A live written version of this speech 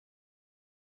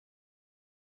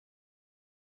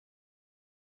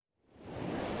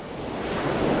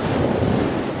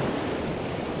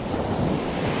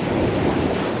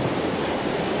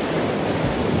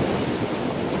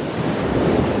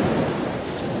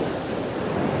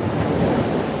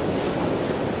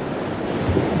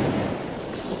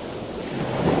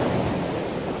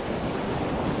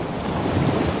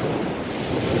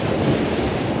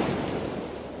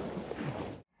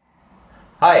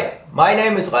My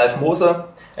name is Ralf Moser,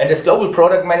 and as Global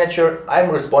Product Manager I'm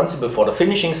responsible for the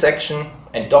finishing section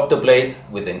and doctor blades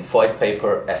within Voith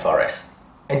Paper FRS.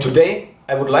 And today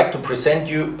I would like to present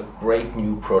you a great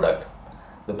new product.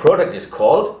 The product is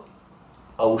called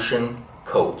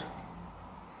OceanCoat.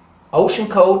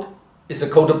 OceanCoat is a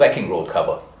coated backing roll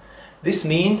cover. This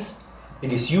means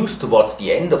it is used towards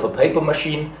the end of a paper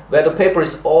machine where the paper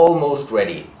is almost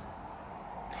ready.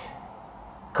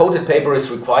 Coated paper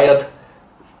is required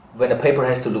when a paper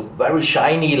has to look very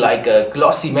shiny, like a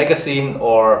glossy magazine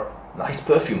or nice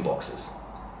perfume boxes.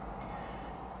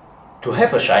 To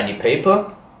have a shiny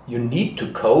paper, you need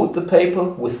to coat the paper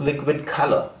with liquid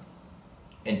color.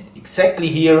 And exactly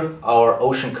here our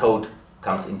OceanCoat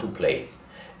comes into play.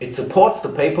 It supports the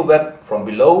paper web from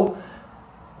below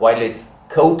while it's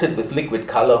coated with liquid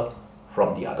color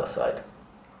from the other side.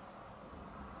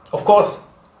 Of course,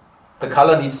 the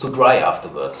color needs to dry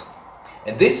afterwards,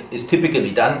 and this is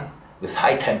typically done with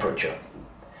high temperature.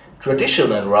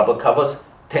 Traditional rubber covers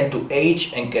tend to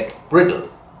age and get brittle.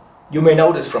 You may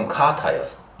notice from car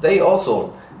tires. They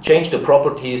also change the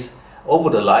properties over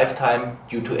the lifetime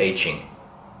due to aging.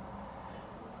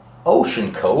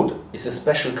 OceanCoat is a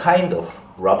special kind of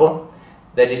rubber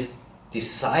that is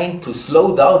designed to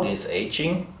slow down its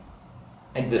aging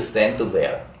and withstand the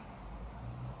wear.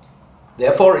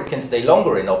 Therefore, it can stay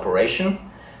longer in operation,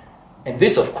 and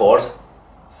this, of course,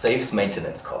 saves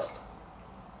maintenance cost.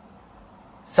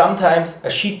 Sometimes a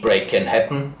sheet break can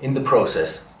happen in the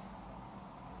process.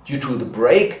 Due to the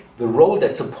break, the roll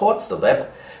that supports the web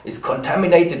is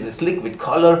contaminated with liquid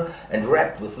color and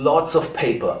wrapped with lots of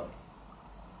paper.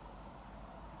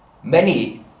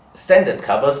 Many standard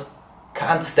covers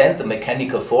can't stand the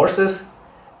mechanical forces,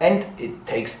 and it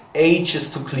takes ages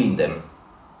to clean them.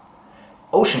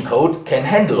 OceanCoat can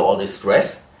handle all this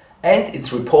stress, and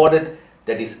it's reported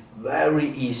that it's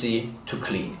very easy to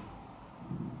clean.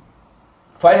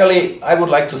 Finally, I would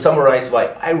like to summarize why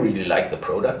I really like the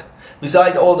product.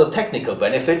 Besides all the technical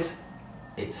benefits,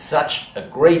 it's such a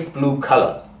great blue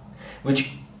color,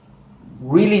 which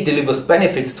really delivers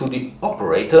benefits to the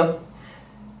operator,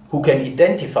 who can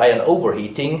identify an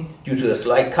overheating due to a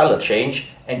slight color change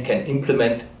and can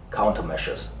implement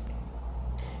countermeasures.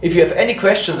 If you have any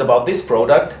questions about this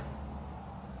product,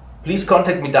 please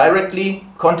contact me directly,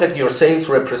 contact your sales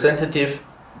representative,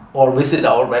 or visit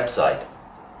our website.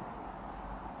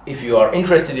 If you are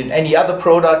interested in any other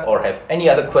product or have any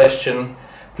other question,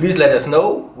 please let us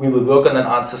know. We will work on an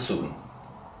answer soon.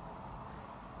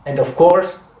 And of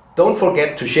course, don't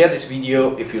forget to share this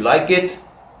video if you like it.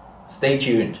 Stay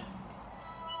tuned.